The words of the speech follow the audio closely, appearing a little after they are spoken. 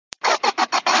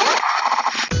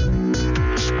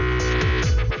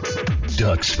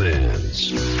Ducks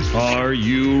fans, are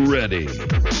you ready?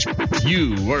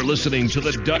 You are listening to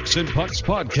the Ducks and Pucks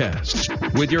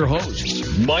podcast with your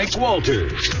hosts, Mike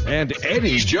Walters and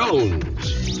Eddie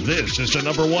Jones. This is the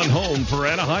number one home for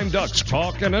Anaheim Ducks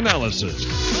talk and analysis.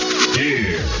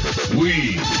 Here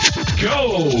we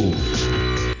go.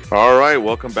 All right,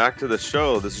 welcome back to the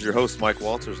show. This is your host, Mike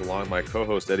Walters, along with my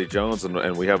co-host, Eddie Jones,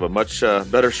 and we have a much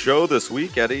better show this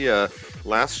week, Eddie.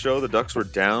 Last show, the Ducks were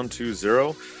down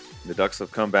 2-0. The Ducks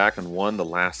have come back and won the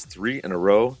last three in a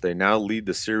row. They now lead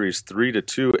the series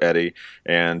 3-2, Eddie,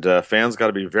 and fans got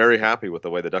to be very happy with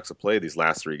the way the Ducks have played these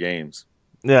last three games.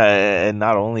 Yeah, and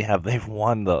not only have they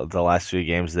won the last three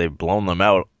games, they've blown them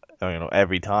out,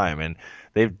 every time, and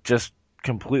they've just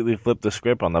completely flipped the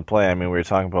script on the play. I mean, we were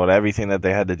talking about everything that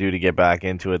they had to do to get back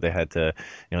into it. They had to,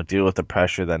 deal with the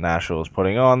pressure that Nashville was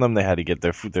putting on them. They had to get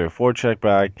their forecheck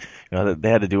back. They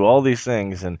had to do all these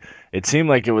things, and it seemed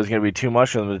like it was going to be too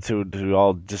much for them to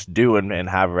all just do and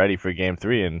have ready for Game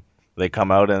 3. And they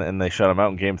come out and they shut them out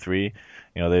in Game 3.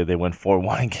 They went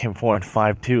 4-1 in Game 4 and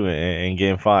 5-2 in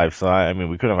Game 5. So I mean,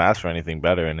 we couldn't have asked for anything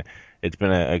better, and it's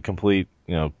been a complete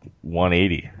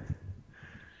 180.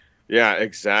 Yeah,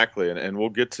 exactly, and we'll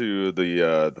get to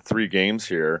the three games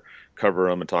here, cover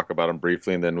them and talk about them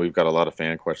briefly, and then we've got a lot of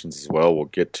fan questions as well we'll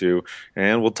get to,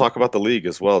 and we'll talk about the league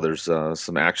as well. There's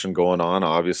some action going on,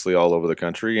 obviously, all over the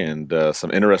country, and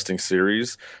some interesting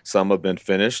series. Some have been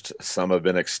finished, some have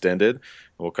been extended.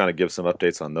 We'll kind of give some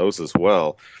updates on those as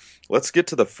well. Let's get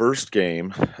to the first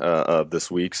game of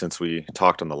this week since we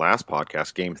talked on the last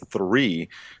podcast. Game 3,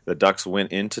 the Ducks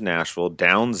went into Nashville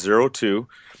down 0-2.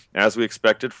 As we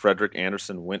expected, Frederik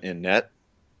Andersen went in net,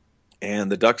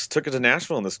 and the Ducks took it to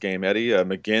Nashville in this game, Eddie.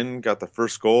 McGinn got the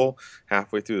first goal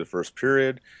halfway through the first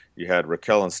period. You had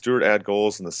Rakell and Stewart add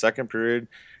goals in the second period.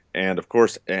 And, of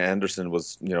course, Andersen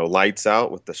was, lights out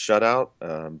with the shutout,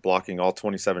 blocking all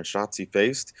 27 shots he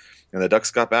faced. And the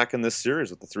Ducks got back in this series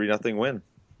with the 3-0 win.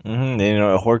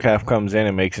 Mm-hmm. Horcoff comes in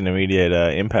and makes an immediate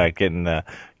impact, creating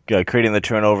the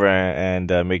turnover and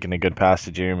making a good pass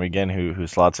to Jerry McGinn, who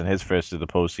slots in his first of the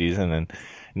postseason, and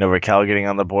Rakell getting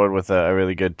on the board with a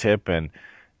really good tip, and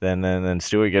then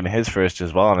Stewart getting his first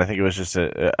as well. And I think it was just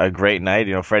a great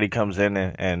night. Freddie comes in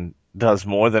and does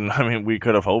more than we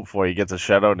could have hoped for. He gets a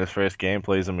shutout in his first game,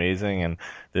 plays amazing, and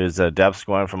there's depth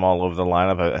scoring from all over the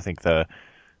lineup. I think the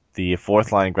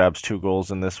fourth line grabs 2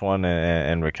 goals in this one,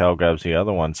 and Rakell grabs the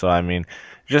other one. So I mean,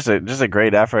 just a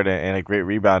great effort and a great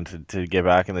rebound to get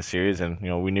back in the series. And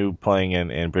we knew playing in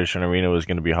Bridgestone Arena was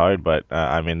going to be hard, but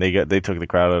they took the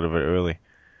crowd out of it early.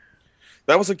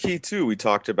 That was a key, too, we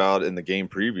talked about in the game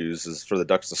previews, is for the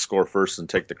Ducks to score first and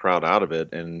take the crowd out of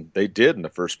it, and they did in the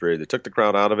first period. They took the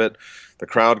crowd out of it. The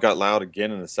crowd got loud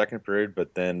again in the second period,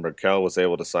 but then Rakell was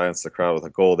able to silence the crowd with a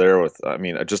goal there with,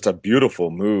 just a beautiful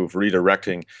move,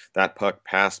 redirecting that puck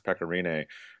past Pecorine.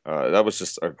 That was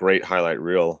just a great highlight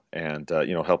reel and,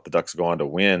 helped the Ducks go on to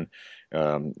win,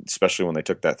 especially when they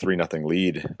took that 3-0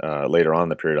 lead later on in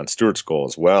the period on Stewart's goal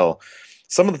as well.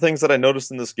 Some of the things that I noticed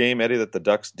in this game, Eddie, that the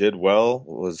Ducks did well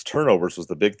was turnovers was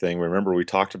the big thing. Remember, we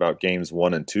talked about games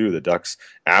 1 and 2. The Ducks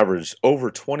averaged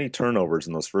over 20 turnovers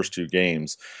in those first 2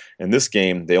 games. In this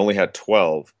game, they only had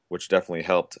 12, which definitely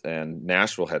helped, and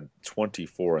Nashville had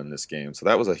 24 in this game. So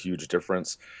that was a huge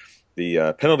difference.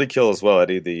 The penalty kill as well,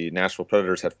 Eddie. The Nashville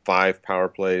Predators had 5 power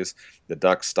plays. The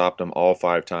Ducks stopped them all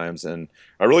 5 times. And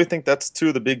I really think that's 2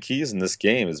 of the big keys in this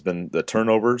game has been the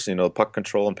turnovers, puck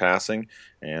control and passing,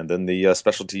 and then the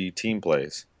specialty team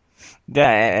plays.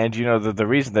 Yeah, and the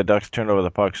reason the Ducks turned over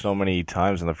the puck so many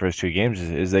times in the first 2 games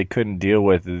is they couldn't deal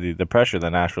with the pressure that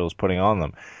Nashville was putting on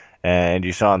them. And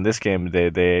you saw in this game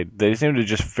they seemed to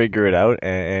just figure it out,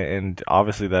 and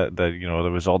obviously the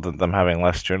result of them having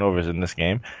less turnovers in this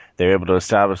game, they were able to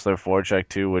establish their forecheck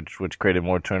too, which created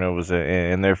more turnovers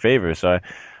in their favor. So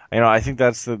I think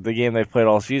that's the game they've played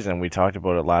all season. We talked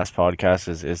about it last podcast.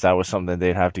 Is that was something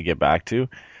they'd have to get back to,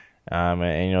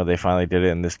 and they finally did it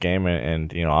in this game,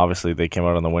 and obviously they came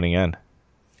out on the winning end.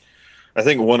 I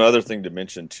think one other thing to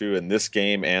mention, too, in this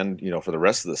game and, for the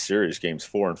rest of the series, games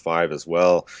 4 and 5 as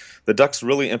well, the Ducks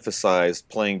really emphasized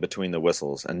playing between the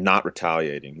whistles and not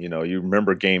retaliating. You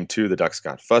remember game 2, the Ducks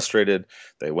got frustrated.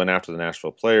 They went after the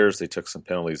Nashville players. They took some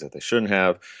penalties that they shouldn't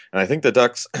have. And I think the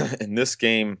Ducks in this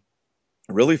game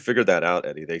really figured that out,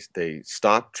 Eddie. They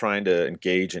stopped trying to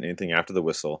engage in anything after the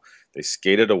whistle. They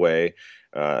skated away.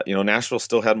 Nashville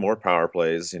still had more power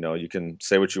plays. You can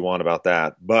say what you want about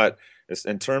that. But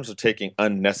in terms of taking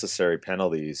unnecessary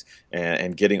penalties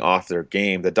and getting off their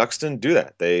game, the Ducks didn't do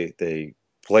that. They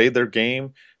played their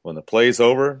game. When the play's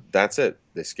over, that's it.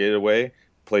 They skated away,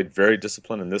 played very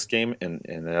disciplined in this game, and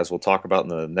as we'll talk about in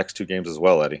the next 2 games as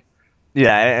well, Eddie.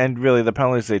 Yeah, and really the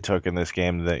penalties they took in this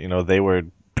game, that they were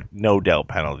no doubt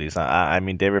penalties. I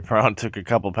mean, David Perron took a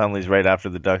couple penalties right after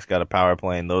the Ducks got a power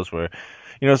play, and those were,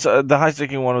 so the high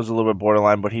sticking one was a little bit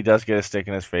borderline, but he does get a stick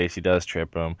in his face. He does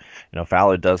trip him.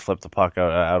 Fowler does flip the puck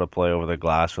out of play over the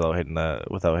glass without hitting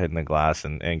the glass,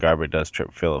 and Garber does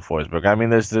trip Philip Forsberg. I mean,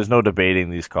 there's no debating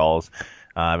these calls.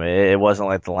 It wasn't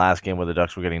like the last game where the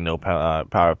Ducks were getting no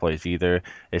power plays either.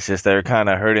 It's just they're kind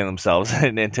of hurting themselves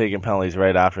and taking penalties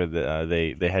right after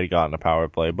they had gotten a power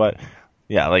play. But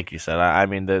yeah, like you said, I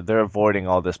mean they're avoiding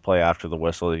all this play after the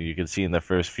whistle. You can see in the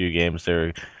first few games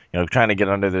they're trying to get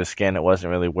under their skin. It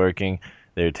wasn't really working.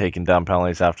 They were taking down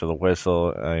penalties after the whistle.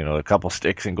 A couple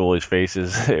sticks in goalies'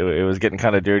 faces. It was getting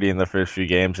kind of dirty in the first few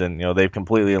games, and they've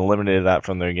completely eliminated that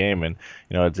from their game, and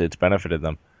it's benefited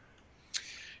them.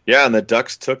 Yeah, and the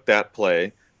Ducks took that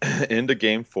play into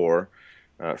Game 4.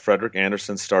 Frederik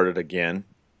Andersen started again.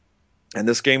 And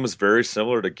this game was very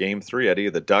similar to Game 3, Eddie.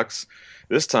 The Ducks,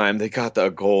 this time, they got the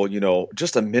goal,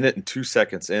 just a minute and 2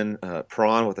 seconds in.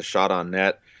 Perron with a shot on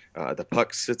net. The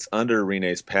puck sits under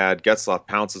Rinne's pad. Getzlaf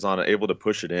pounces on it, able to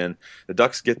push it in. The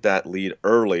Ducks get that lead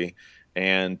early,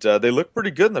 and they look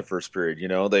pretty good in the first period.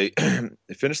 They,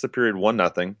 they finished the period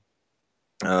 1-0.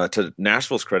 To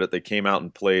Nashville's credit, they came out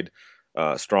and played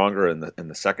stronger in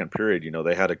the second period.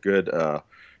 They had a good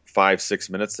 5-6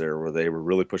 minutes there where they were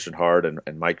really pushing hard,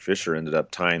 and Mike Fisher ended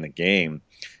up tying the game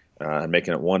and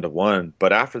making it 1-1.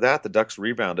 But after that, the Ducks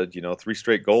rebounded. 3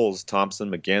 straight goals: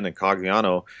 Thompson, McGinn, and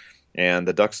Cogliano, and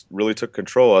the Ducks really took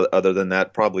control. Other than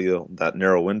that, probably that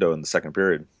narrow window in the second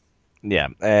period. Yeah,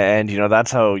 and that's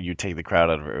how you take the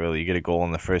crowd out of it early. You get a goal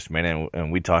in the first minute,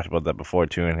 and we talked about that before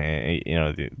too. And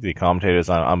the commentators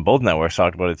on both networks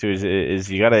talked about it too. Is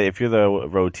you gotta, if you're the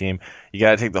road team, you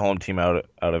gotta take the home team out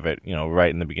of it. Right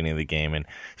in the beginning of the game, and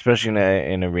especially in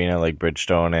an arena like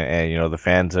Bridgestone, and the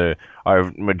fans are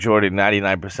majority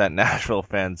 99% Nashville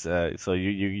fans. So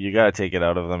you gotta take it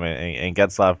out of them, and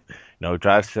Getzlaf,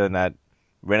 drives to the net.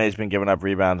 Rinne's been giving up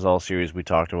rebounds all series. We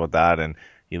talked about that, and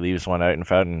he leaves one out in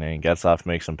front, and Getzlaf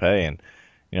makes him pay. And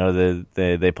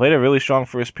they played a really strong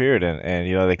first period,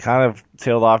 and they kind of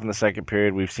tailed off in the second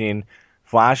period. We've seen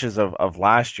flashes of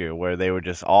last year where they were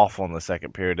just awful in the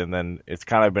second period, and then it's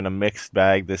kind of been a mixed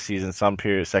bag this season. Some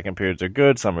second periods are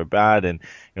good, some are bad, and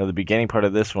the beginning part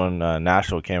of this one,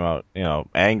 Nashville came out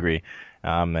angry,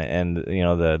 and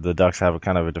the Ducks have a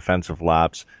kind of a defensive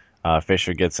lapse.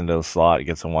 Fisher gets into the slot,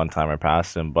 gets a one-timer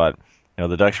past him, but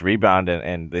the Ducks rebounded,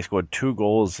 and they scored 2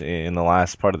 goals in the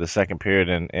last part of the second period.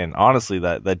 And honestly,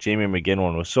 that Jamie McGinn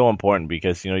one was so important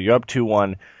because, you're up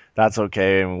 2-1, that's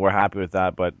okay, and we're happy with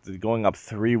that. But going up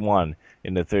 3-1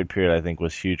 in the third period, I think,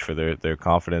 was huge for their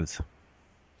confidence.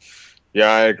 Yeah,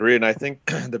 I agree. And I think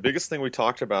the biggest thing we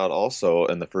talked about also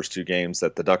in the first 2 games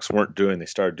that the Ducks weren't doing, they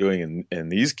started doing in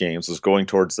these games, was going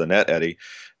towards the net, Eddie.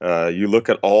 You look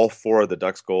at all 4 of the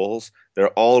Ducks' goals, they're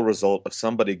all a result of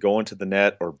somebody going to the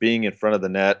net or being in front of the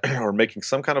net or making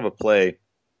some kind of a play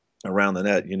around the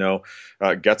net.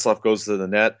 Getzlaf goes to the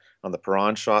net on the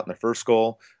Perron shot in the first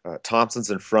goal.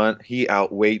 Thompson's in front. He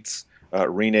outweights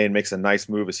Rinne and makes a nice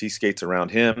move as he skates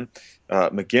around him.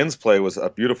 McGinn's play was a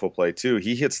beautiful play, too.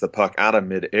 He hits the puck out of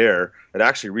midair. It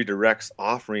actually redirects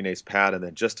off Rinne's pad and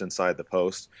then just inside the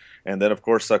post. And then, of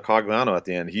course, Cogliano at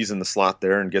the end. He's in the slot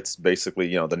there and gets basically,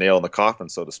 the nail in the coffin,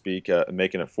 so to speak,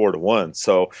 making it 4-1.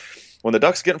 So when the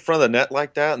Ducks get in front of the net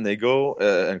like that and they go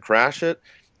and crash it,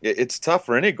 it's tough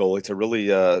for any goalie to really,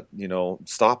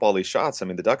 stop all these shots. I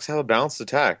mean, the Ducks have a balanced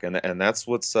attack, and that's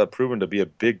what's proven to be a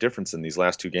big difference in these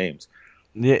last 2 games.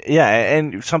 Yeah,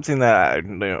 and something that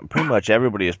pretty much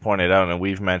everybody has pointed out, and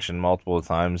we've mentioned multiple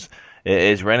times,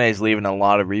 is Rinne's leaving a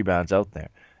lot of rebounds out there.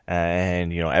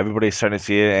 And everybody's starting to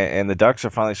see it, and the Ducks are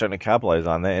finally starting to capitalize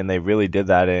on that, and they really did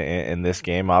that in this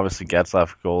game. Obviously,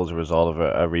 Getzlaf's goal is a result of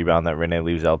a rebound that Rinne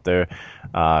leaves out there.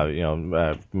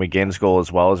 McGinn's goal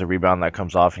as well is a rebound that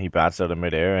comes off and he bats out of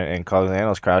midair, and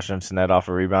Cogliano's crashing into net off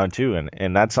a rebound too,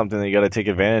 and that's something that you got to take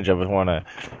advantage of. When a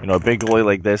big goalie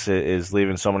like this is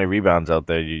leaving so many rebounds out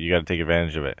there, you got to take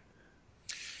advantage of it.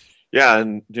 Yeah,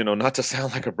 and not to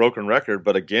sound like a broken record,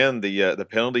 but again, the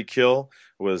penalty kill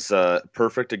was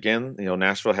perfect. Again,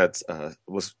 Nashville had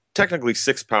was technically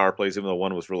 6 power plays, even though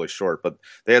one was really short, but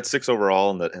they had 6 overall,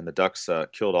 and the Ducks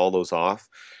killed all those off.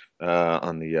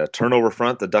 On the turnover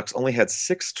front, the Ducks only had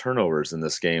 6 turnovers in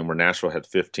this game, where Nashville had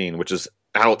 15, which is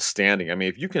outstanding. I mean,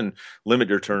 if you can limit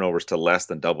your turnovers to less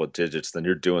than double digits, then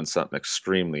you're doing something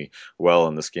extremely well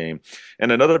in this game.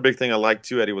 And another big thing I like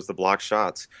too, Eddie, was the block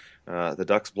shots. The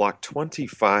Ducks blocked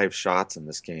 25 shots in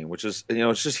this game, which is,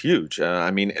 it's just huge.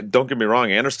 I mean, don't get me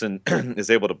wrong, Andersen is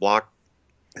able to block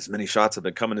as many shots have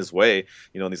been coming his way.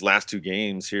 In these last two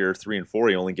games here, 3 and 4,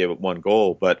 he only gave up one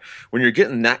goal. But when you're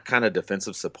getting that kind of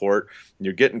defensive support, and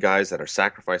you're getting guys that are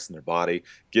sacrificing their body,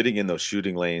 getting in those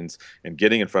shooting lanes, and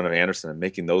getting in front of Anderson and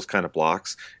making those kind of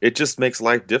blocks, it just makes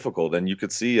life difficult. And you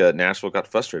could see Nashville got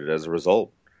frustrated as a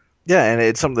result. Yeah, and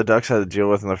it's something the Ducks had to deal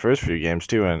with in the first few games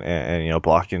too, and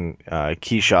blocking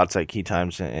key shots at key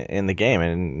times in the game.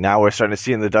 And now we're starting to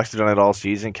see, and the Ducks have done it all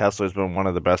season. Kessler's been one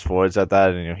of the best forwards at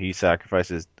that, and he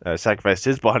sacrificed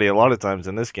his body a lot of times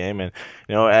in this game, and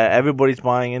everybody's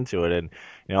buying into it. And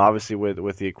obviously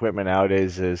with the equipment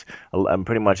nowadays, is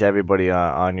pretty much everybody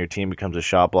on your team becomes a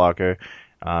shot blocker.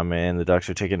 And the Ducks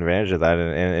are taking advantage of that,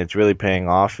 and it's really paying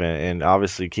off. And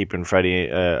obviously keeping Freddie,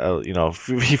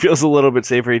 he feels a little bit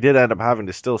safer. He did end up having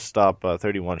to still stop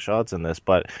 31 shots in this,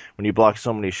 but when you block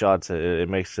so many shots, it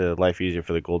makes life easier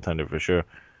for the goaltender for sure.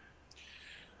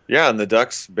 Yeah, and the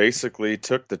Ducks basically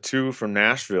took the 2 from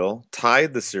Nashville,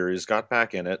 tied the series, got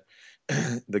back in it.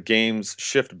 The games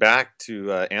shift back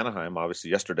to Anaheim,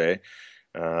 obviously yesterday,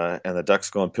 and the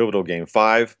Ducks go in pivotal game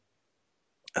 5.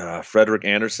 Frederik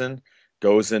Andersen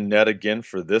goes in net again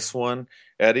for this one,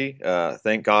 Eddie.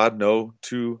 Thank God, no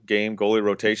 2-game goalie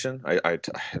rotation.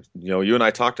 You and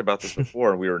I talked about this before,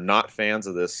 and we were not fans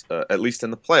of this, at least in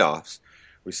the playoffs.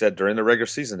 We said during the regular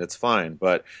season it's fine,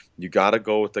 but you got to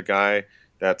go with the guy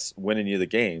that's winning you the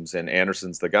games, and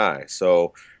Anderson's the guy.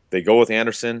 So they go with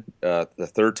Andersen the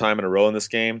third time in a row in this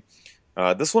game.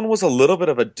 This one was a little bit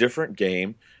of a different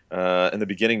game. In the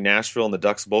beginning, Nashville and the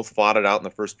Ducks both fought it out in the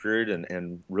first period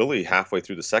and really halfway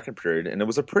through the second period. And it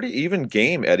was a pretty even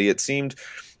game, Eddie. It seemed,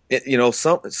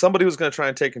 somebody was going to try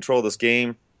and take control of this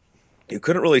game. You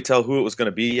couldn't really tell who it was going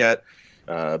to be yet.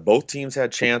 Both teams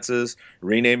had chances.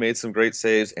 Rinne made some great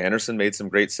saves. Andersen made some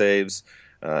great saves.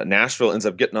 Nashville ends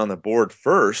up getting on the board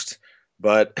first,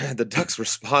 but the Ducks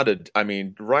responded,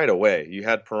 right away. You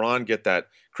had Perron get that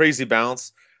crazy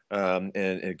bounce. And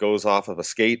it goes off of a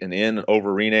skate and in over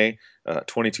Rinne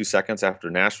 22 seconds after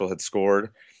Nashville had scored.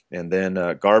 And then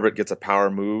Garbutt gets a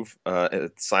power move at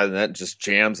the side of the net and just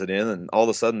jams it in. And all of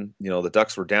a sudden, the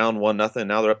Ducks were down 1-0.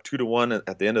 Now they're up 2-1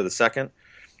 at the end of the second.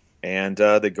 And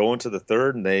they go into the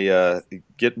third and they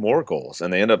get more goals.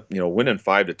 And they end up, winning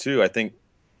 5-2. I think,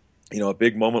 a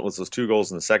big moment was those 2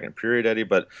 goals in the second period, Eddie,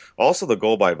 but also the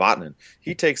goal by Vatanen.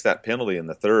 He takes that penalty in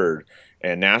the third,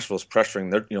 and Nashville's pressuring.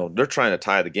 They're trying to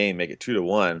tie the game, make it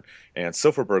 2-1, and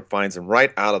Silfverberg finds him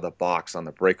right out of the box on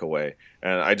the breakaway.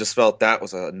 And I just felt that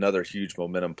was another huge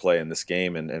momentum play in this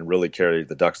game and really carried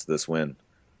the Ducks to this win.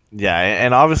 Yeah,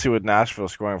 and obviously with Nashville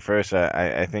scoring first,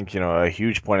 I think a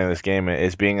huge point in this game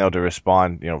is being able to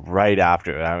respond right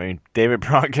after. David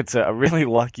Perron gets a really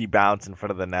lucky bounce in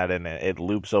front of the net and it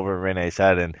loops over Rinne's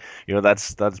head, and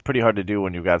that's pretty hard to do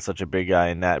when you've got such a big guy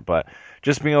in net. But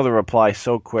just being able to reply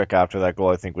so quick after that goal,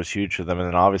 I think, was huge for them. And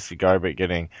then obviously Garbutt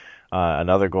getting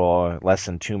another goal less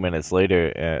than 2 minutes later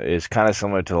is kind of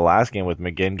similar to the last game with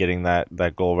McGinn getting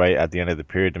that goal right at the end of the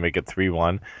period to make it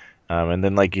 3-1. And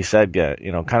then, like you said,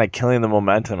 kind of killing the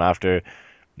momentum after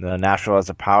Nashville has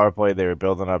a power play. They were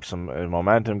building up some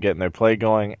momentum, getting their play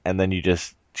going, and then you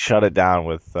just shut it down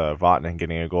with Vatanen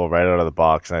getting a goal right out of the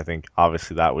box. And I think,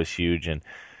 obviously, that was huge. And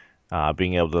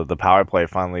being able to, the power play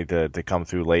finally to come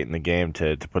through late in the game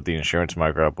to put the insurance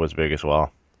marker up was big as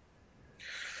well.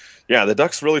 Yeah, the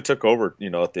Ducks really took over,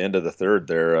 at the end of the third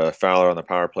there. Fowler on the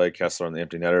power play, Kessler on the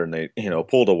empty netter, and they,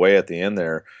 pulled away at the end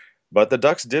there. But the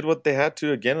Ducks did what they had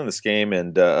to again in this game,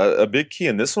 and a big key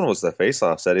in this one was the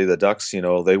faceoffs, Eddie. The Ducks,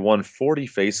 they won 40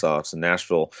 faceoffs, and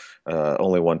Nashville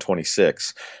only won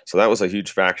 26. So that was a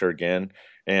huge factor again.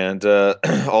 And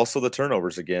also the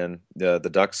turnovers again. The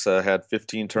Ducks had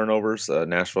 15 turnovers.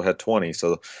 Nashville had 20.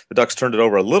 So the Ducks turned it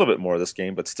over a little bit more this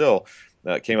game, but still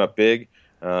came up big.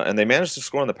 And they managed to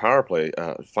score on the power play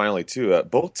finally, too.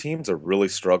 Both teams have really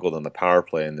struggled on the power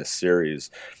play in this series.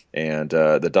 And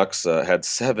the Ducks had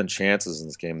 7 chances in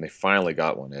this game. They finally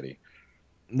got one, Eddie.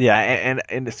 Yeah,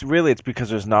 and it's because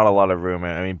there's not a lot of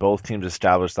room. Both teams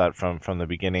established that from the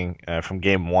beginning, from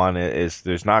game one, is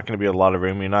there's not going to be a lot of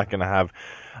room. You're not going to have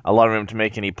a lot of room to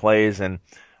make any plays. And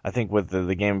I think with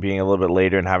the game being a little bit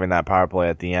later and having that power play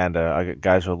at the end,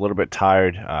 guys were a little bit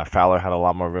tired. Fowler had a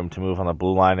lot more room to move on the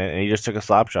blue line, and he just took a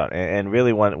slap shot. And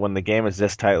really, when the game is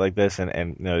this tight like this,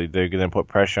 and they're going to put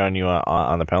pressure on you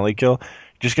on the penalty kill,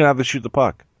 you're just going to have to shoot the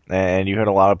puck. And you heard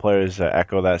a lot of players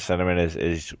echo that sentiment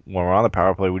is when we're on the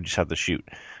power play, we just have to shoot.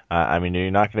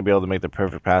 You're not going to be able to make the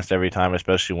perfect pass every time,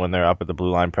 especially when they're up at the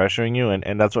blue line pressuring you,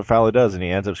 and that's what Fowler does, and he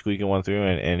ends up squeaking one through,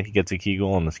 and he gets a key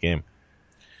goal in this game.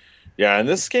 Yeah, and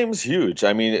this game was huge.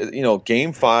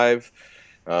 Game 5,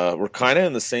 We're kind of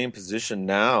in the same position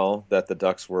now that the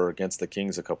Ducks were against the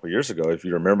Kings a couple years ago. If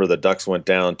you remember, the Ducks went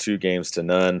down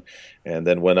 2-0, and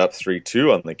then went up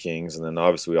 3-2 on the Kings, and then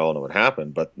obviously we all know what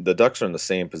happened. But the Ducks are in the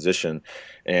same position,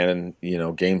 and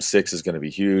Game 6 is going to be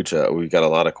huge. We've got a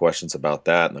lot of questions about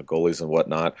that and the goalies and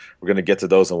whatnot. We're going to get to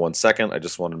those in 1 second. I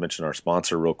just want to mention our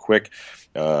sponsor real quick.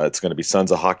 It's going to be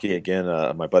Sons of Hockey again.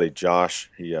 My buddy Josh,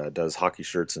 he does hockey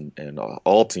shirts and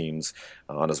all teams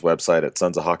on his website at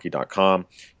sonsofhockey.com.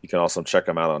 You can also check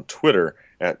him out on Twitter.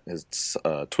 At his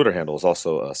Twitter handle is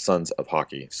also Sons of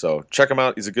Hockey. So check him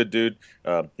out. He's a good dude.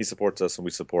 He supports us, and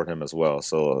we support him as well.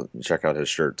 So check out his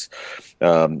shirts.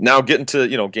 Now getting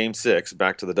to Game 6,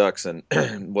 back to the Ducks and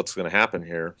what's going to happen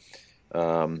here.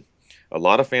 A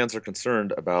lot of fans are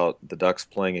concerned about the Ducks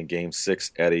playing in Game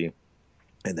 6, Eddie,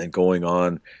 and then going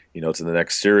on, to the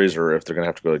next series, or if they're going to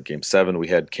have to go to Game 7. We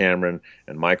had Cameron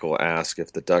and Michael ask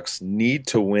if the Ducks need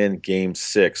to win Game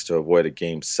 6 to avoid a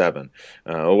Game 7.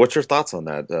 What's your thoughts on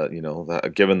that,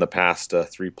 given the past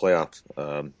 3 playoff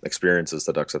experiences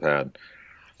the Ducks have had?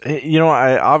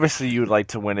 Obviously you would like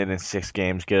to win it in 6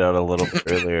 games, get out a little bit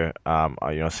earlier.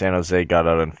 San Jose got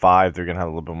out in 5. They're going to have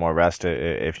a little bit more rest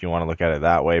if you want to look at it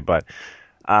that way. But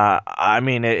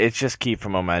it's just key for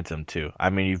momentum too. I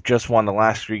mean, you've just won the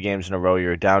last 3 games in a row.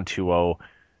 You're down 2-0.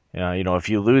 If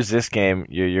you lose this game,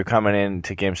 you're coming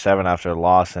into Game 7 after a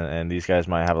loss, and these guys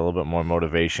might have a little bit more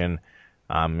motivation.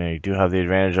 You do have the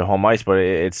advantage of home ice, but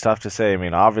it's tough to say. I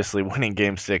mean, obviously winning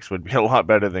Game 6 would be a lot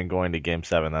better than going to Game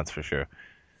 7, that's for sure.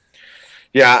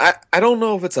 Yeah, I don't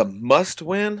know if it's a must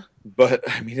win, but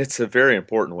I mean, it's a very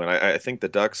important win. I think the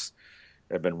Ducks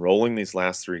have been rolling these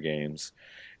last 3 games.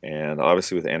 And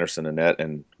obviously with Anderson and net,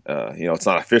 and it's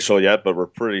not official yet, but we're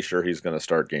pretty sure he's going to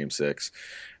start Game 6.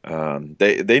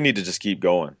 They need to just keep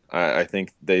going. I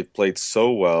think they've played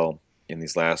so well in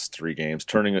these last 3 games,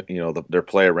 turning their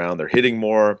play around. They're hitting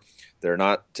more. They're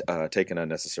not taking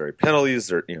unnecessary penalties.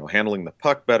 They're handling the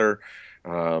puck better.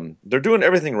 They're doing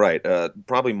everything right.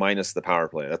 Probably minus the power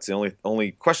play. That's the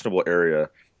only questionable area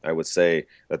I would say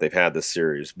that they've had this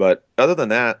series. But other than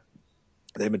that,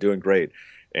 they've been doing great.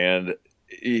 And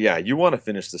yeah, you want to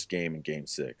finish this game in Game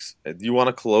 6. You want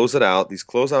to close it out. These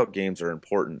closeout games are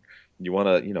important. You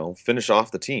want to, finish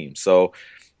off the team. So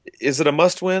is it a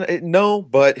must win? No,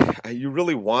 but you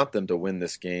really want them to win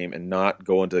this game and not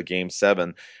go into Game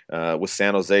 7 with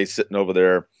San Jose sitting over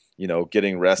there,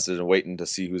 getting rested and waiting to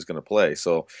see who's going to play.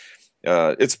 So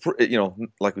it's,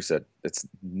 like we said, it's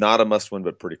not a must win,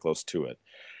 but pretty close to it.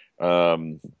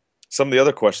 Some of the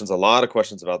other questions, a lot of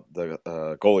questions about the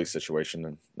goalie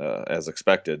situation, as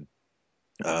expected.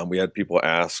 We had people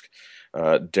ask,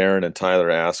 Darren and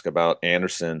Tyler ask about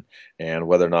Anderson and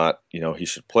whether or not he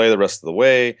should play the rest of the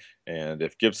way, and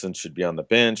if Gibson should be on the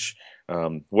bench.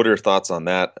 What are your thoughts on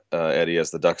that, Eddie,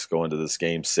 as the Ducks go into this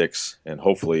Game 6 and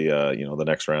hopefully the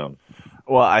next round?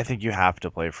 Well, I think you have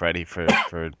to play Freddie for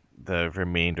the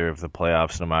remainder of the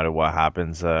playoffs, no matter what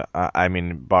happens.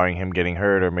 Barring him getting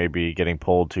hurt or maybe getting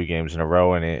pulled 2 games in a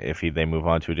row, and if they move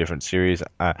on to a different series,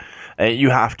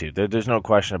 you have to. There's no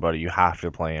question about it. You have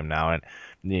to play him now, and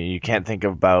you can't think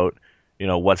about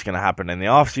what's going to happen in the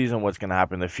offseason, what's going to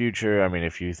happen in the future. I mean,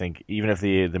 if you think, even if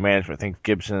the management thinks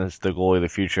Gibson is the goalie of the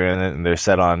future, and they're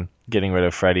set on getting rid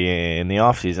of Freddie in the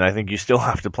offseason, I think you still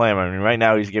have to play him. I mean, right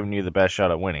now he's giving you the best shot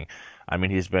at winning. I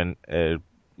mean, he's been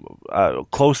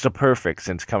close to perfect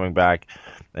since coming back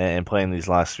and playing these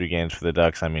last 3 games for the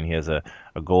Ducks. I mean, he has a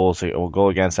goal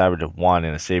against average of 1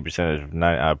 and a save percentage of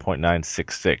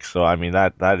 .966. So I mean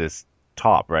that is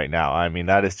top right now. I mean,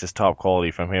 that is just top quality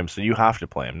from him. So you have to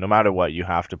play him, no matter what. You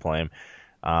have to play him.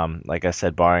 Like I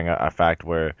said, barring a fact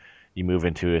where you move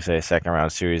into say a second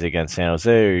round series against San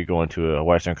Jose, or you go into a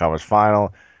Western Conference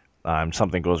final.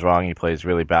 Something goes wrong, he plays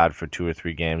really bad for 2 or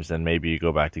 3 games, then maybe you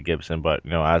go back to Gibson. But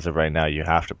as of right now, you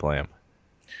have to play him.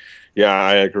 Yeah,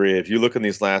 I agree. If you look in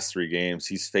these last 3 games,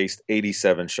 he's faced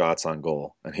 87 shots on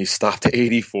goal, and he stopped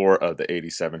 84 of the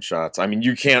 87 shots. I mean,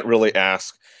 you can't really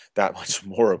ask that much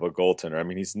more of a goaltender. I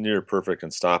mean, he's near perfect in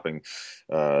stopping,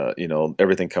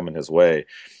 everything coming his way.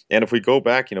 And if we go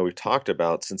back, we've talked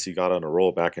about since he got on a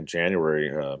roll back in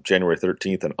January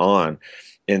 13th and on,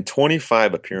 in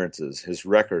 25 appearances, his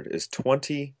record is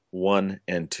 21-2.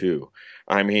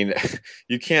 I mean,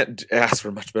 you can't ask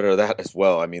for much better than that as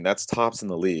well. I mean, that's tops in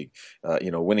the league.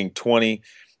 Winning 20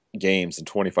 games and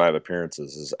 25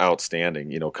 appearances is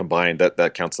outstanding. Combined,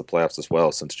 that counts the playoffs as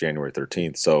well since January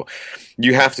 13th. So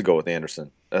you have to go with Anderson.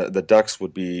 The Ducks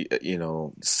would be,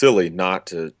 silly not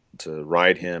to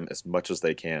ride him as much as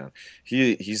they can.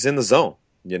 He's in the zone.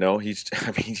 He's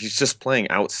just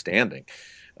playing outstanding.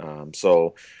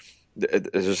 So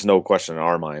there's just no question in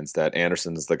our minds that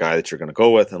Anderson is the guy that you're going to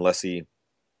go with, unless he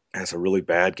has a really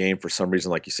bad game for some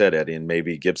reason, like you said, Eddie, and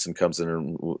maybe Gibson comes in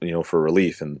and, for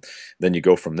relief, and then you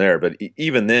go from there. But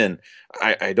even then,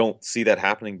 I don't see that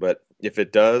happening. But if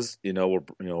it does,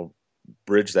 we'll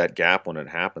bridge that gap when it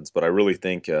happens. But I really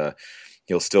think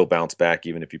he'll still bounce back,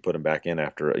 even if you put him back in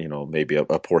after maybe a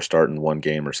poor start in one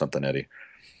game or something, Eddie.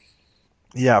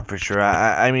 Yeah, for sure.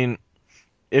 I mean,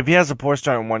 if he has a poor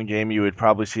start in one game, you would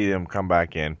probably see him come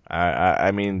back in.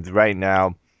 I mean, right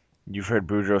now, you've heard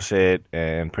Boudreaux say it,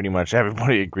 and pretty much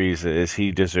everybody agrees is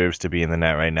he deserves to be in the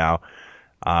net right now.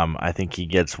 I think he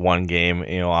gets one game.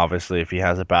 Obviously, if he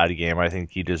has a bad game, I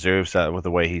think he deserves that with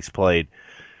the way he's played.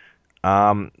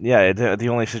 Yeah, the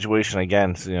only situation,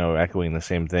 again, echoing the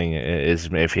same thing, is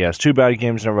if he has two bad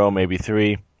games in a row, maybe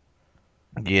three.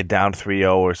 You get down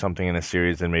 3-0 or something in a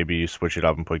series, then maybe you switch it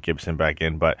up and put Gibson back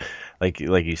in. But like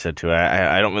you said too,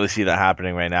 I don't really see that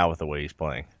happening right now with the way he's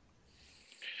playing.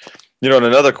 And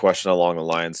another question along the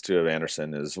lines too of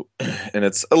Anderson is, and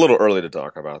it's a little early to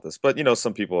talk about this, but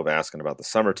some people have asked about the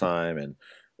summertime and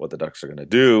what the Ducks are going to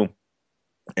do,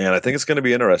 and I think it's going to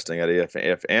be interesting, Eddie,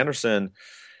 if Anderson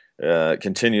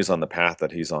continues on the path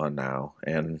that he's on now,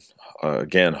 and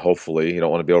again, hopefully, you don't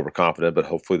want to be overconfident, but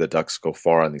hopefully the Ducks go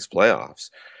far in these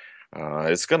playoffs.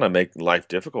 It's going to make life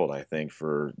difficult, I think,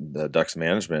 for the Ducks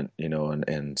management,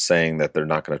 and saying that they're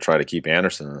not going to try to keep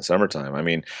Anderson in the summertime. I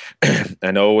mean, I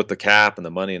know with the cap and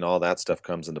the money and all that stuff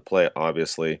comes into play,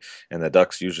 obviously, and the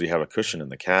Ducks usually have a cushion in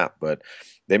the cap, but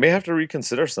they may have to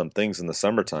reconsider some things in the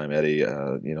summertime, Eddie,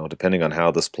 depending on how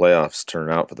this playoffs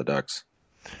turn out for the Ducks.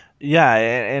 Yeah,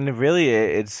 and really,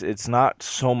 it's not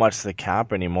so much the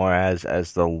cap anymore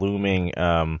as the looming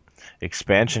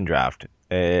expansion draft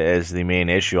is the main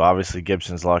issue. Obviously,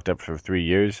 Gibson's locked up for 3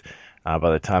 years.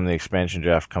 By the time the expansion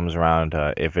draft comes around,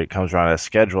 if it comes around as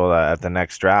scheduled at the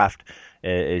next draft,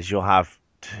 he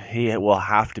will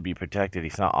have to be protected.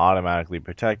 He's not automatically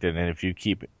protected, and if you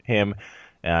keep him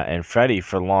and Freddie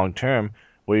for long term,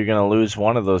 well, you're going to lose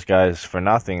one of those guys for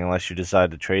nothing unless you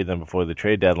decide to trade them before the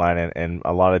trade deadline. And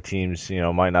a lot of teams,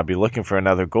 might not be looking for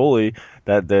another goalie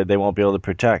that they won't be able to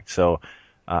protect. So,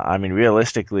 I mean,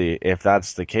 realistically, if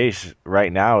that's the case,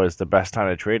 right now is the best time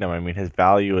to trade him. I mean, his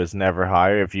value is never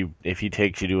higher. If he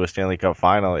takes you to a Stanley Cup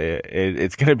final,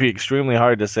 it's going to be extremely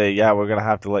hard to say, yeah, we're going to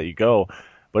have to let you go.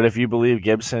 But if you believe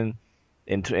Gibson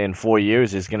in 4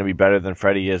 years is going to be better than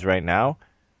Freddie is right now,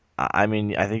 I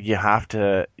mean, I think you have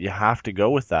to go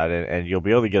with that, and you'll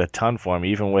be able to get a ton for him.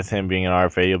 Even with him being an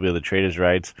RFA, you'll be able to trade his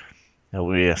rights.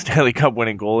 He'll be a Stanley Cup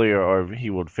winning goalie, or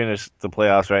he would finish the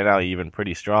playoffs right now even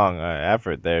pretty strong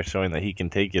effort there, showing that he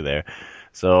can take you there.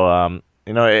 So,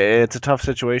 it's a tough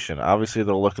situation. Obviously,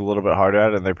 they'll look a little bit harder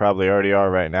at it, and they probably already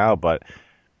are right now, but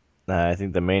I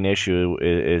think the main issue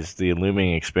is the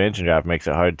looming expansion draft makes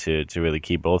it hard to really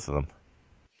keep both of them.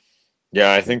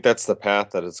 Yeah, I think that's the path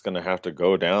that it's going to have to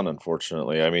go down,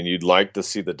 unfortunately. I mean, you'd like to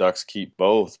see the Ducks keep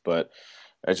both, but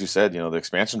as you said, the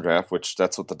expansion draft, which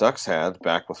that's what the Ducks had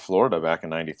back with Florida back in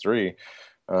 '93.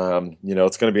 It's going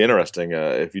to be interesting.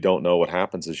 If you don't know, what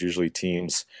happens is usually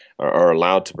teams are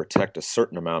allowed to protect a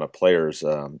certain amount of players,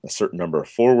 a certain number of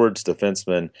forwards,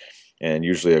 defensemen, and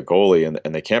usually a goalie,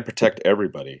 and they can't protect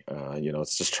everybody.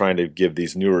 It's just trying to give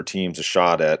these newer teams a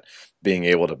shot at being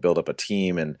able to build up a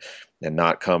team and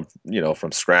not come,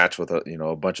 from scratch with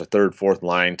a bunch of third, fourth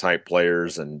line type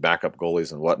players and backup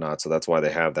goalies and whatnot. So that's why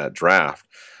they have that draft.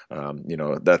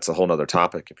 That's a whole nother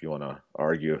topic if you want to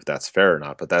argue if that's fair or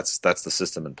not, but that's the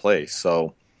system in place.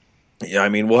 So, yeah, I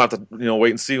mean, we'll have to, wait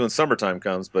and see when summertime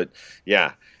comes, but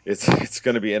yeah, it's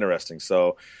going to be interesting.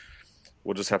 So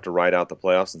we'll just have to ride out the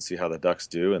playoffs and see how the Ducks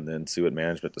do, and then see what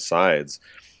management decides.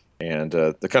 And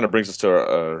that kind of brings us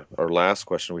to our last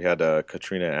question. We had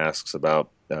Katrina asks about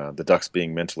the Ducks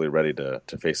being mentally ready to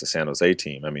face the San Jose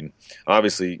team. I mean,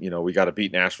 obviously, we got to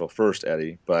beat Nashville first,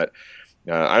 Eddie, but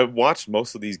I watched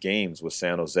most of these games with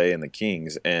San Jose and the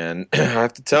Kings, and I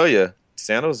have to tell you,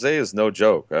 San Jose is no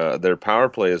joke. Their power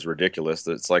play is ridiculous.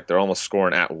 It's like they're almost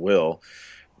scoring at will.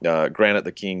 Granted,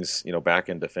 the Kings, back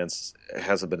in defense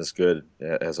hasn't been as good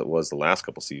as it was the last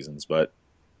couple seasons, but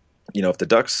if the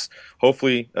Ducks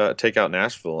hopefully take out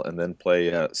Nashville and then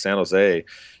play San Jose,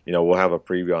 we'll have a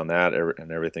preview on that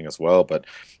and everything as well. But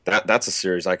that's a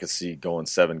series I could see going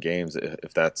 7 games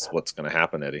if that's what's going to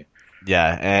happen, Eddie.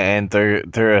 Yeah, and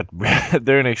they're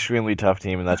an extremely tough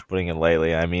team, and that's putting it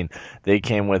lightly. I mean, they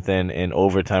came within an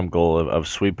overtime goal of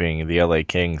sweeping the LA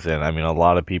Kings, and I mean, a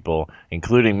lot of people,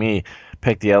 including me,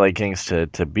 picked the LA Kings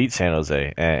to beat San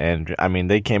Jose, and I mean,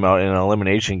 they came out in an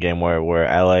elimination game where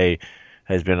LA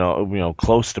has been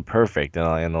close to perfect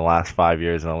in the last 5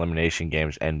 years in elimination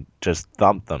games and just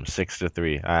thumped them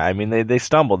 6-3. I mean they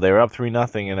stumbled. They were up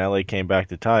 3-0 and LA came back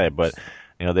to tie it, but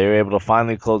they were able to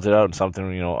finally close it out in something.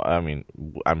 I mean,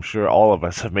 I'm sure all of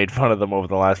us have made fun of them over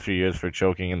the last few years for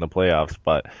choking in the playoffs,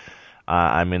 but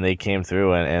I mean, they came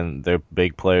through, and their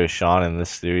big players shone in this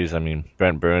series. I mean,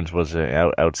 Brent Burns was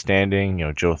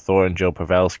outstanding. Joe Thornton, Joe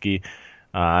Pavelski.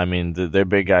 I mean, their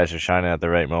big guys are shining at the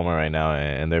right moment right now,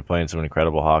 and they're playing some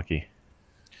incredible hockey.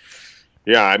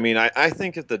 Yeah, I mean, I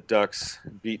think if the Ducks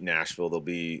beat Nashville,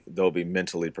 they'll be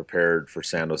mentally prepared for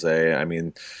San Jose. I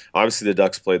mean, obviously the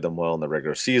Ducks played them well in the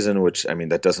regular season, which, I mean,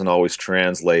 that doesn't always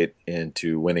translate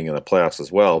into winning in the playoffs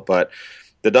as well. But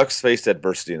the Ducks faced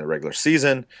adversity in the regular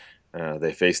season.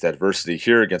 They faced adversity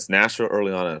here against Nashville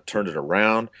early on and turned it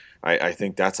around. I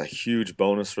think that's a huge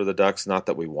bonus for the Ducks. Not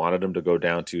that we wanted them to go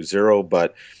down 2-0,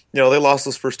 but they lost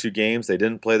those first two games. They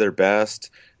didn't play their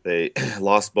best. They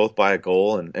lost both by a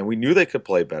goal, and we knew they could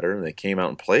play better, and they came out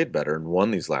and played better and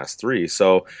won these last three.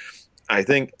 So I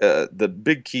think the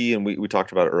big key, and we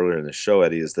talked about it earlier in the show,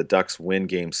 Eddie, is the Ducks win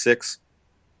Game 6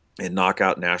 and knock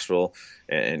out Nashville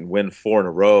and win 4 in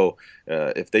a row.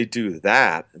 If they do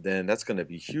that, then that's going to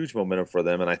be huge momentum for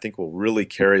them, and I think will really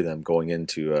carry them going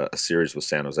into a series with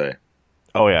San Jose.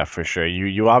 Oh yeah, for sure.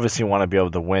 You obviously want to be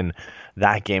able to win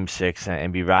that Game 6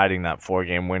 and be riding that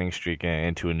 4-game winning streak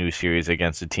into a new series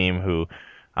against a team who,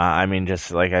 I mean,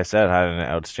 just like I said, had an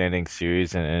outstanding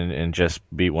series and just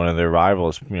beat one of their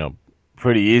rivals,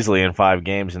 pretty easily in 5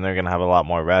 games, and they're going to have a lot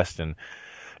more rest, and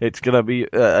it's going to be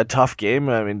a tough game.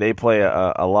 I mean, they play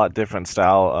a lot different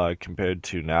style compared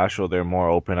to Nashville. They're a more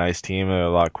open ice team. They're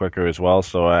a lot quicker as well.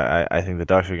 So I think the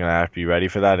Ducks are going to have to be ready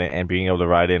for that, and being able to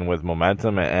ride in with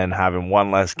momentum and having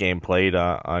one less game played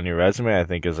on your resume, I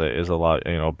think is a lot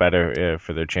better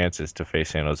for their chances to face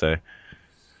San Jose.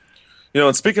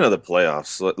 And speaking of the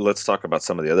playoffs, let's talk about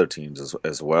some of the other teams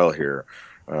as well here.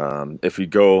 If we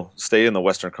stay in the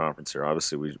Western Conference here,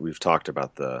 obviously we've talked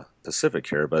about the Pacific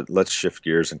here, but let's shift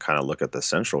gears and kind of look at the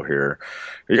Central here.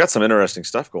 You got some interesting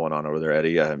stuff going on over there,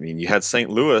 Eddie. I mean, you had St.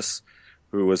 Louis,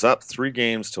 who was up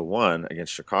 3-1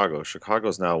 against Chicago.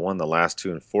 Chicago's now won the last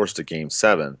 2 and forced to Game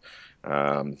 7.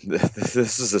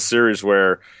 This is a series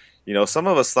where, some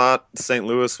of us thought St.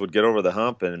 Louis would get over the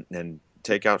hump and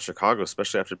take out Chicago,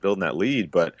 especially after building that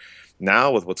lead, but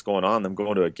now with what's going on, them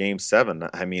going to a Game 7,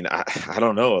 I mean, I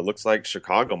don't know. It looks like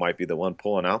Chicago might be the one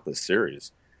pulling out this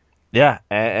series. Yeah,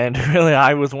 and really,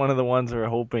 I was one of the ones who were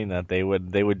hoping that they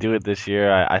would do it this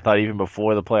year. I thought even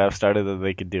before the playoffs started that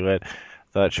they could do it.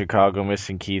 Thought Chicago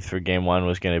missing Keith for Game 1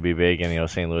 was going to be big, and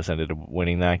St. Louis ended up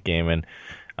winning that game.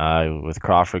 And with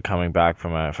Crawford coming back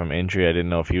from injury, I didn't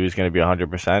know if he was going to be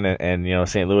 100%. And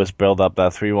St. Louis built up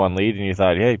that 3-1 lead, and you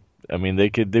thought, hey, I mean, they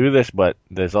could do this, but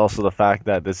there's also the fact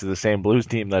that this is the same Blues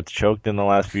team that's choked in the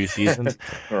last few seasons.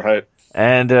 Right.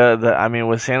 And I mean,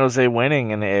 with San Jose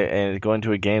winning and going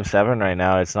to a Game 7 right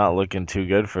now, it's not looking too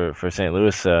good for St.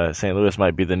 Louis. St. Louis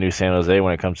might be the new San Jose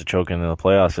when it comes to choking in the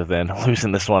playoffs if they end up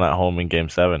losing this one at home in Game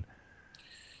 7.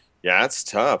 Yeah, it's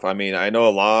tough. I mean, I know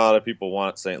a lot of people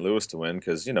want St. Louis to win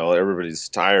because, everybody's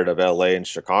tired of LA and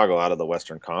Chicago out of the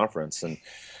Western Conference. And,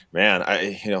 man,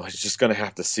 it's just going to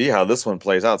have to see how this one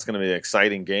plays out. It's going to be an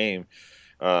exciting game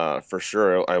for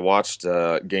sure. I watched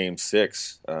Game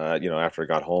 6, after I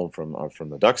got home from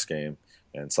the Ducks game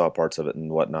and saw parts of it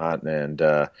and whatnot. And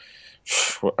I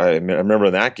remember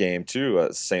in that game, too,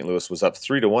 St. Louis was up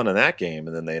 3-1 in that game,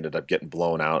 and then they ended up getting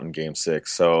blown out in Game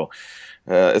 6. So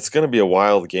it's going to be a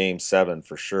wild Game 7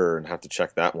 for sure, and have to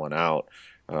check that one out.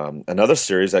 Another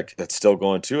series that's still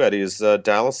going too, Eddie, is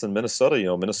Dallas and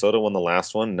Minnesota. Minnesota won the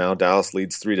last one. Now Dallas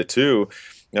leads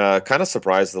 3-2. Kind of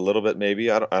surprised a little bit,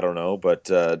 maybe. I don't know, but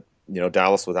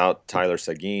Dallas without Tyler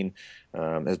Seguin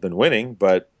has been winning,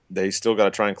 but they still got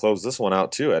to try and close this one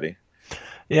out too, Eddie.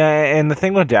 Yeah, and the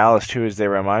thing with Dallas too is they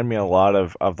remind me a lot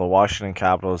of the Washington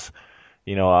Capitals.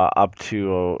 Up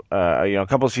to a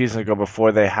couple of seasons ago,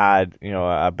 before they had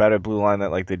a better blue line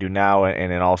that like they do now,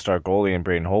 and an all-star goalie in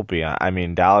Braden Holtby. I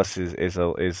mean, Dallas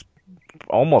is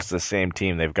almost the same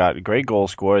team. They've got great goal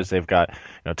scorers. They've got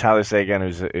Tyler Seguin,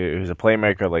 who's a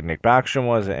playmaker like Nick Backstrom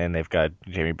was, and they've got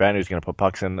Jamie Benn, who's going to put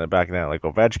pucks in the back of the net like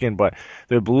Ovechkin. But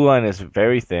their blue line is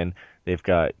very thin. They've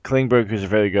got Klingberg, who's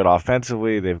very good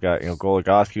offensively. They've got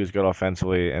Goligoski, who's good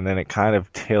offensively, and then it kind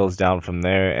of tails down from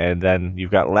there. And then you've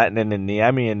got Lettinen and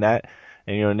Niemi in net,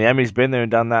 and Niemi's been there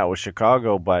and done that with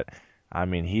Chicago. But I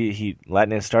mean,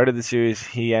 Lettinen started the series.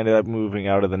 He ended up moving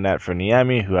out of the net for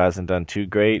Niemi, who hasn't done too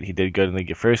great. He did good in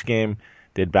the first game,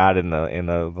 did bad in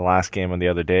the last game on the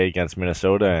other day against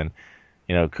Minnesota, and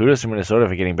kudos to Minnesota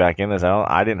for getting back in this.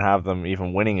 I didn't have them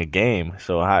even winning a game,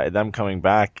 so them coming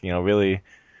back, really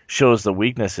shows the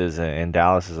weaknesses in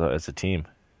Dallas as a team.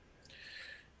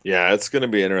 Yeah, it's going to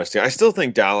be interesting. I still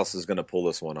think Dallas is going to pull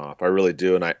this one off. I really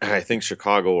do. And I think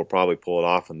Chicago will probably pull it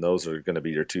off, and those are going to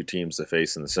be your two teams to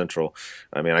face in the Central.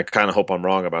 I mean, I kind of hope I'm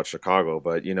wrong about Chicago,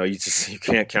 but, you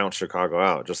can't count Chicago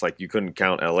out, just like you couldn't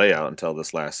count LA out until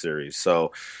this last series.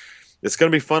 So it's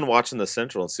going to be fun watching the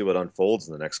Central and see what unfolds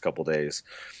in the next couple days.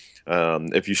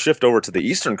 If you shift over to the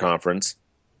Eastern Conference,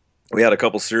 we had a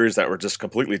couple series that were just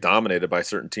completely dominated by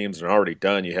certain teams and already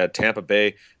done. You had Tampa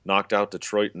Bay knocked out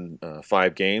Detroit in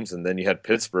 5 games, and then you had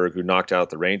Pittsburgh who knocked out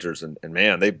the Rangers, and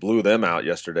man, they blew them out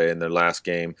yesterday in their last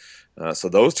game. So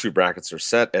those two brackets are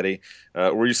set, Eddie.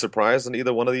 Were you surprised in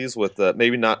either one of these with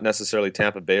maybe not necessarily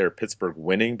Tampa Bay or Pittsburgh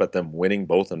winning, but them winning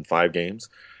both in 5 games?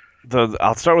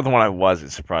 I'll start with the one I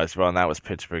wasn't surprised about, and that was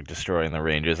Pittsburgh destroying the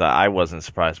Rangers. I wasn't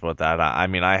surprised about that.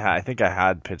 I think I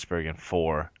had Pittsburgh in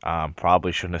 4.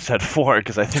 Probably shouldn't have said 4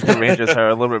 because I think the Rangers are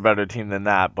a little bit better team than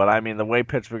that. But the way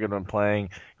Pittsburgh had been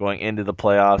playing going into the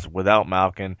playoffs without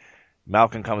Malkin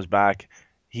comes back,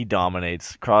 he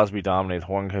dominates. Crosby dominates.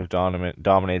 Hornqvist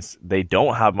dominates. They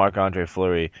don't have Marc-Andre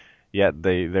Fleury, yet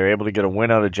they're able to get a win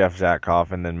out of Jeff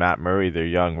Zatkoff, and then Matt Murray, their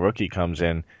young rookie, comes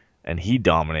in. And he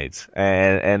dominates,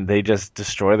 and they just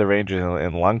destroy the Rangers.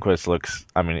 And Lundqvist looks.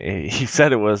 He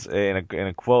said it was in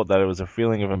a quote that it was a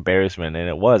feeling of embarrassment, and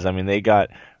it was. They got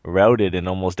routed in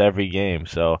almost every game,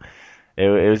 so it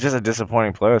was just a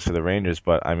disappointing playoffs for the Rangers.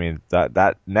 But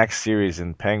that next series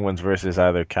in Penguins versus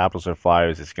either Capitals or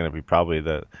Flyers is going to be probably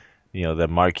the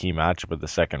marquee matchup of the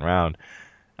second round.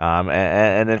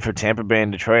 And then for Tampa Bay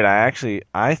and Detroit,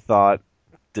 I thought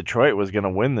Detroit was going to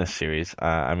win this series.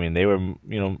 They were,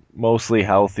 mostly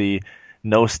healthy.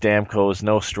 No Stamkos,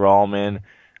 no Strawman.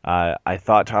 I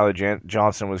thought Tyler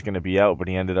Johnson was going to be out, but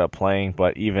he ended up playing.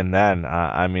 But even then,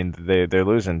 they're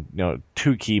losing,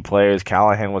 2 key players.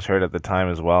 Callahan was hurt at the time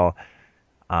as well.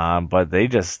 But they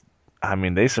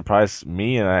surprised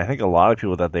me, and I think a lot of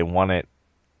people that they won it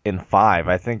in 5.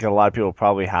 I think a lot of people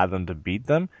probably had them to beat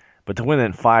them, but to win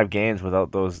in 5 games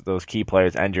without those key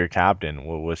players and your captain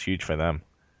was huge for them.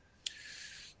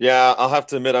 Yeah, I'll have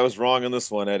to admit I was wrong in this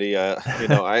one, Eddie.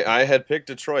 I had picked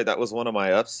Detroit. That was one of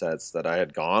my upsets that I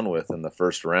had gone with in the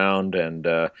first round, and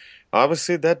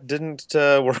obviously that didn't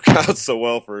work out so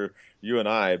well for you and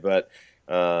I. But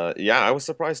I was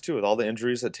surprised too with all the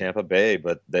injuries at Tampa Bay,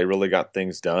 but they really got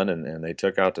things done and they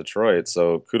took out Detroit.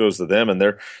 So kudos to them, and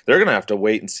they're going to have to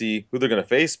wait and see who they're going to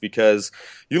face, because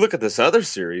you look at this other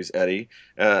series, Eddie.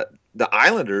 The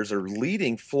Islanders are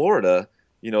leading Florida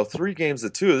 3 games to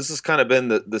 2. This has kind of been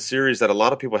the series that a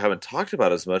lot of people haven't talked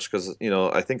about as much because,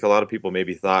 I think a lot of people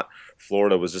maybe thought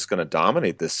Florida was just going to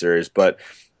dominate this series. But,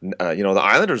 the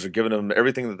Islanders are giving them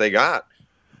everything that they got.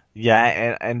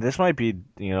 Yeah, and this might be,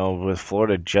 with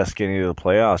Florida just getting to the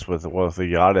playoffs with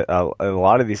a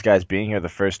lot of these guys being here the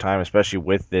first time, especially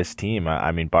with this team.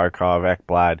 Barkov,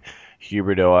 Ekblad,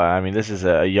 Huberdeau. This is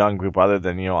a young group other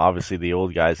than, obviously the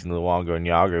old guys in Luongo and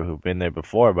Yager who've been there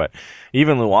before. But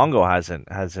even Luongo hasn't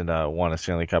won a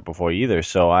Stanley Cup before either.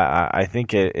 So I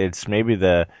think it's maybe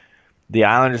the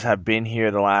Islanders have been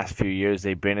here the last few years.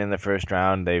 They've been in the first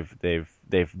round. They've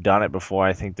done it before.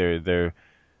 I think they're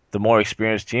the more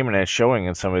experienced team, and it's showing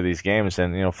in some of these games.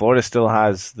 And Florida still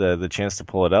has the chance to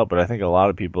pull it out. But I think a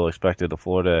lot of people expected the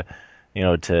Florida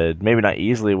to maybe not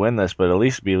easily win this, but at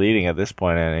least be leading at this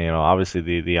point. And,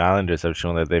 obviously the Islanders have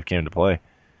shown that they've came to play.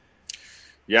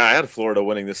 Yeah, I had Florida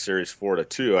winning this series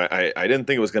 4-2. I didn't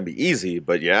think it was going to be easy,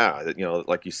 but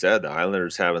like you said, the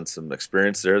Islanders having some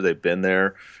experience there. They've been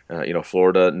there.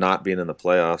 Florida not being in the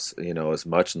playoffs, as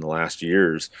much in the last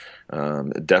years,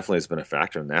 it definitely has been a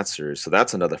factor in that series. So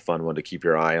that's another fun one to keep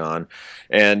your eye on.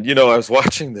 And, I was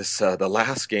watching this, the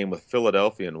last game with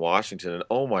Philadelphia and Washington, and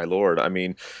oh my Lord,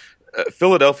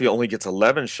 Philadelphia only gets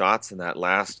 11 shots in that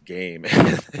last game.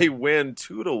 They win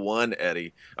 2-1,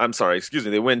 Eddie. I'm sorry, excuse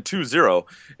me. They win 2-0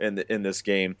 in this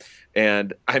game.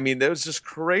 And, that was just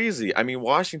crazy.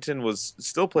 Washington was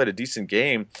still played a decent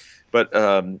game, but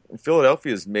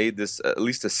Philadelphia has made this at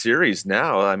least a series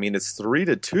now. It's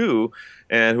 3-2,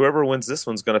 and whoever wins this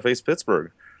one's going to face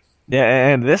Pittsburgh. Yeah,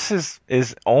 and this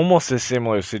is almost a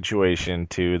similar situation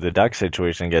to the Ducks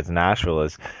situation against Nashville.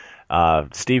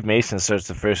 Steve Mason starts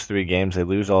the first 3 games. They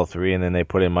lose all 3, and then they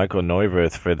put in Michael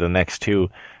Neuwirth for the next 2.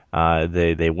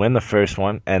 They win the first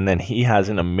one, and then he has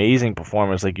an amazing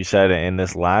performance, like you said, in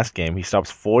this last game. He stops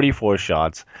 44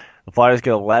 shots. The Flyers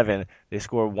get 11. They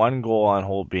score 1 goal on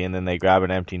Holtby, and then they grab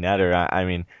an empty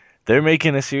netter. they're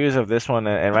making a series of this one,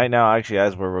 and right now, actually,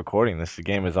 as we're recording this, the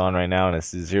game is on right now, and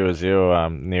it's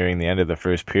 0-0, nearing the end of the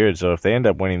first period. So if they end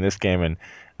up winning this game, and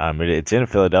it's in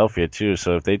Philadelphia too,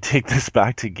 so if they take this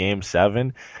back to Game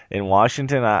 7 in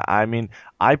Washington, I mean,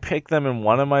 I picked them in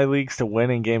one of my leagues to win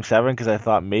in Game 7 because I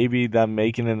thought maybe them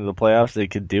making it into the playoffs they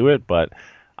could do it, but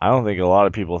I don't think a lot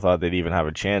of people thought they'd even have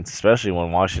a chance, especially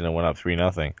when Washington went up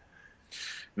 3-0.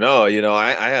 No,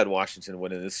 I had Washington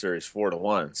winning this series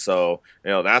 4-1, so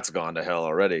that's gone to hell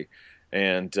already.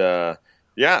 And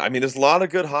yeah, I mean, there's a lot of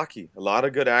good hockey, a lot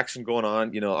of good action going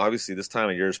on. Obviously this time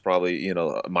of year is probably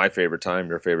my favorite time,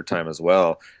 your favorite time as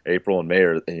well. April and May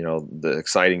are the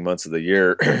exciting months of the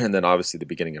year, and then obviously the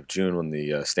beginning of June when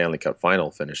the Stanley Cup Final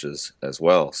finishes as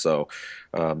well. So,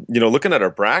 looking at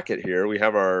our bracket here, we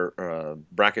have our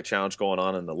bracket challenge going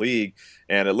on in the league,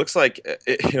 and it looks like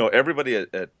everybody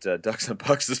at Ducks and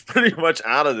Pucks is pretty much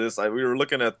out of this. We were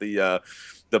looking at the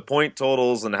point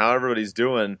totals and how everybody's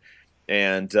doing,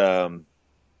 and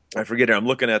I forget it. I'm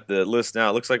looking at the list now.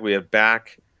 It looks like we have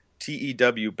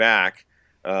TEW back.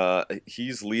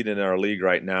 He's leading our league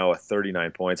right now with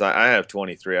 39 points. I have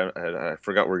 23. I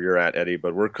forgot where you're at, Eddie,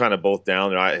 but we're kind of both down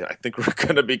there. I think we're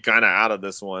going to be kind of out of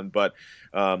this one. But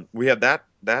we have that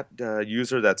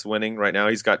user that's winning right now.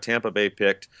 He's got Tampa Bay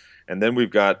picked. And then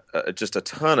we've got just a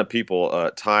ton of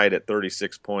people tied at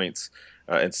 36 points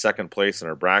in second place in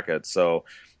our bracket. So,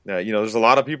 there's a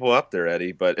lot of people up there,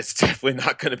 Eddie, but it's definitely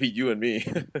not going to be you and me.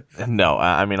 No,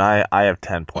 I mean, I have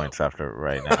 10 points after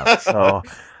right now, so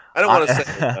I don't want to say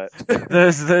it, but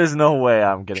there's no way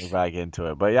I'm getting back into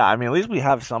it. But yeah, I mean, at least we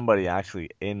have somebody actually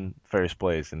in first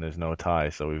place, and there's no tie,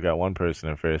 so we've got one person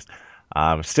in first.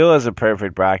 Still has a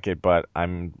perfect bracket, but I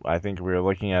think we were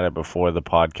looking at it before the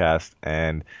podcast,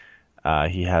 and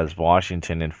he has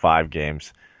Washington in 5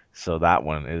 games. So that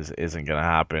one isn't going to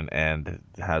happen, and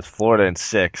has Florida in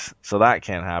 6, so that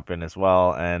can't happen as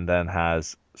well, and then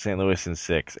has St. Louis in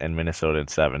 6 and Minnesota in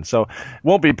 7. So it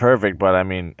won't be perfect, but I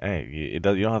mean, hey, you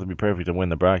don't have to be perfect to win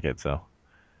the bracket. So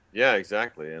yeah,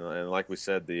 exactly, and like we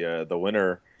said, the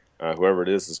winner, whoever it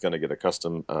is going to get a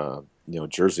custom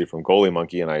jersey from Goalie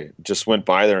Monkey, and I just went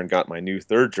by there and got my new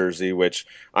third jersey, which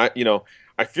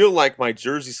I feel like my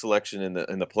jersey selection in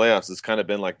the playoffs has kind of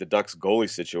been like the Ducks goalie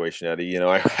situation, Eddie.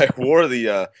 I wore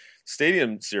the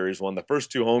Stadium Series one, the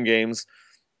first 2 home games,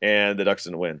 and the Ducks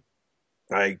didn't win.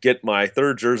 I get my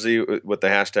third jersey with the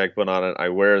hashtag put on it. I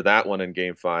wear that one in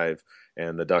Game 5,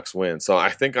 and the Ducks win. So I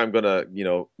think I'm gonna,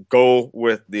 go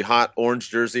with the hot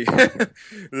orange jersey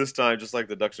this time, just like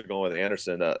the Ducks are going with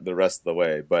Anderson the rest of the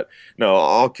way. But no,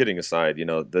 all kidding aside,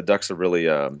 the Ducks are really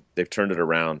they've turned it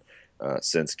around.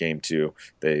 Since Game 2.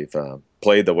 They've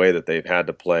played the way that they've had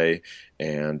to play,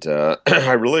 and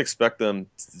I really expect them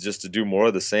just to do more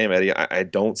of the same, Eddie. I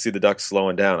don't see the Ducks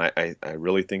slowing down. I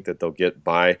really think that they'll get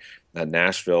by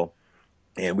Nashville.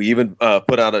 And we even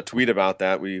put out a tweet about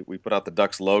that. We put out the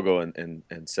Ducks logo and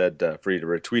said for you to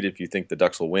retweet if you think the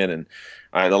Ducks will win. And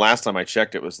the last time I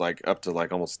checked, it was like up to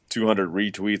like almost 200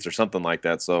 retweets or something like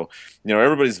that. So,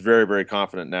 everybody's very, very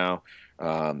confident now.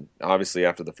 Obviously,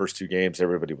 after the first 2 games,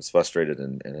 everybody was frustrated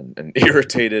and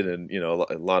irritated, and a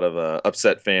lot of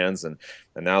upset fans. And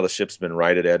now the ship's been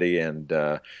righted, Eddie, and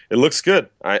it looks good.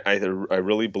 I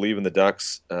really believe in the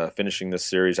Ducks finishing this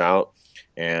series out,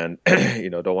 and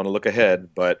don't want to look ahead,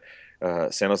 but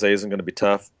San Jose isn't going to be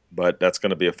tough, but that's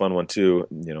going to be a fun one too.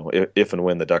 If and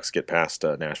when the Ducks get past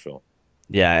Nashville.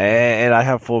 yeah, and I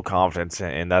have full confidence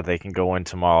in that they can go in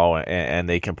tomorrow and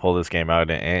they can pull this game out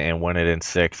and win it in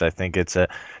 6. I think it's a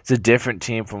different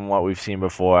team from what we've seen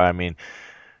before. I mean,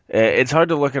 it's hard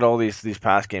to look at all these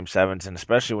past Game 7s, and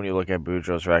especially when you look at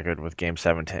Boudreau's record with Game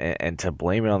 7 and to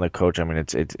blame it on the coach. I mean,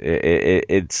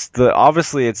 it's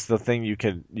the thing you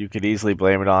could easily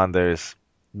blame it on. There's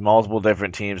multiple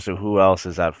different teams, so who else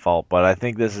is at fault? But I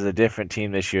think this is a different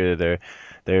team this year. They're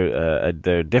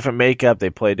different makeup. They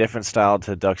play a different style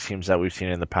to Ducks teams that we've seen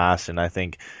in the past, and I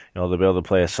think they'll be able to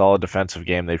play a solid defensive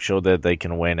game. They've showed that they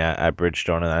can win at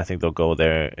Bridgestone, and I think they'll go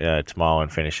there tomorrow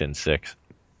and finish in 6.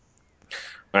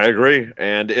 I agree,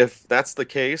 and if that's the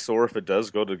case, or if it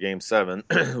does go to Game 7,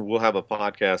 we'll have a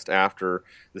podcast after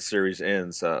the series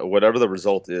ends. Whatever the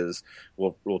result is,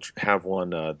 we'll have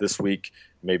one this week,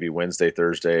 maybe Wednesday,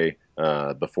 Thursday,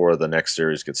 before the next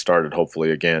series gets started.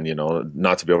 Hopefully, again,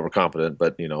 not to be overconfident,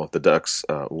 but if the Ducks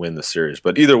win the series.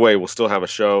 But either way, we'll still have a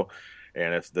show.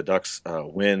 And if the Ducks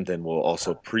win, then we'll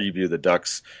also preview the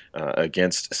Ducks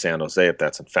against San Jose, if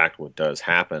that's in fact what does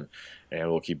happen. And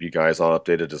we'll keep you guys all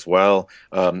updated as well.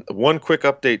 One quick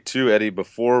update too, Eddie,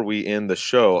 before we end the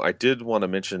show. I did want to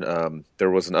mention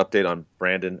there was an update on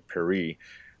Brandon Perry.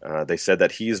 They said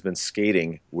that he has been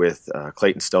skating with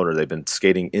Clayton Stoner. They've been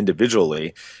skating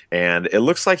individually, and it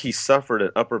looks like he suffered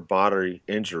an upper body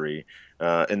injury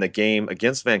in the game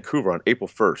against Vancouver on April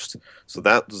 1st. So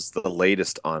that was the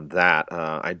latest on that.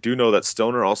 I do know that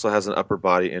Stoner also has an upper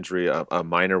body injury, a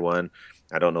minor one.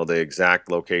 I don't know the exact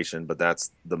location, but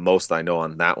that's the most I know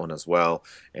on that one as well.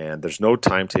 And there's no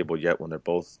timetable yet when they're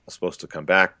both supposed to come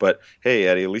back. But hey,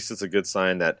 Eddie, at least it's a good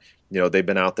sign that they've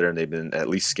been out there and they've been at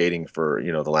least skating for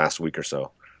the last week or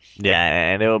so. Yeah,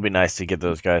 and it will be nice to get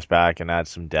those guys back and add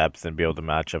some depth and be able to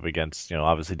match up against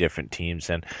obviously different teams.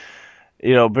 And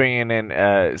bringing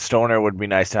in Stoner would be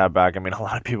nice to have back. I mean, a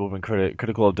lot of people have been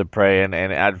critical of Dupre and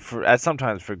add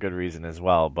sometimes for good reason as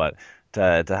well. But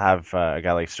to have a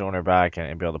guy like Stoner back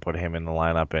and be able to put him in the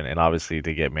lineup and obviously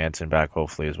to get Manson back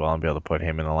hopefully as well and be able to put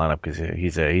him in the lineup because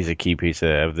he's a key piece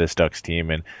of this Ducks team,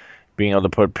 and being able to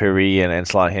put Piri and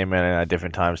slot him in at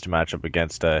different times to match up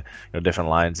against different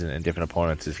lines and different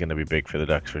opponents is going to be big for the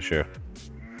Ducks for sure.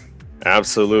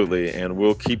 Absolutely, and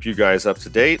we'll keep you guys up to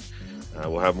date.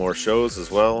 We'll have more shows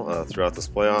as well throughout this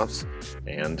playoffs.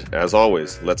 And as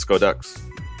always, let's go Ducks.